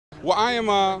Well, I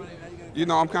am, you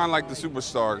know, I'm kind of like the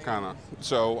superstar, kind of.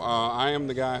 So I am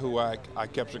the guy who I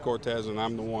capture Cortez, and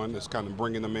I'm the one that's kind of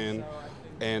bringing them in.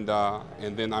 And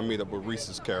then I meet up with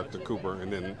Reese's character, Cooper,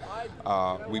 and then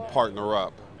we partner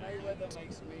up,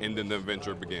 and then the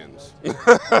adventure begins.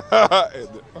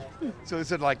 So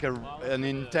is it like an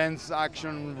intense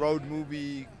action road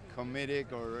movie,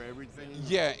 comedic, or everything?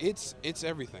 Yeah, it's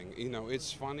everything. You know,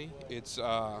 it's funny. It's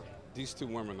these two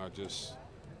women are just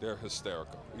they're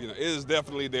hysterical. You know, it is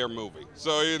definitely their movie.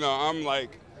 So you know, I'm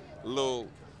like a little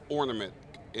ornament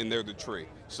in there the tree.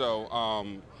 So,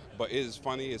 but it is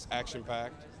funny. It's action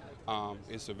packed.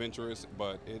 It's adventurous,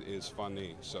 but it is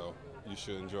funny. So you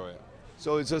should enjoy it.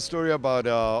 So it's a story about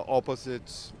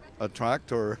opposites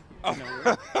attract, or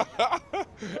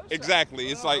Exactly.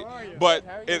 It's like, but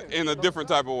in a different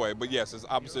type of way. But yes, it's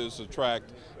opposites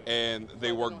attract, and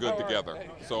they work good together.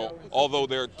 So although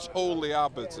they're totally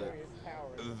opposite,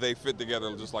 they fit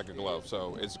together just like a glove.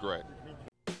 So it's great.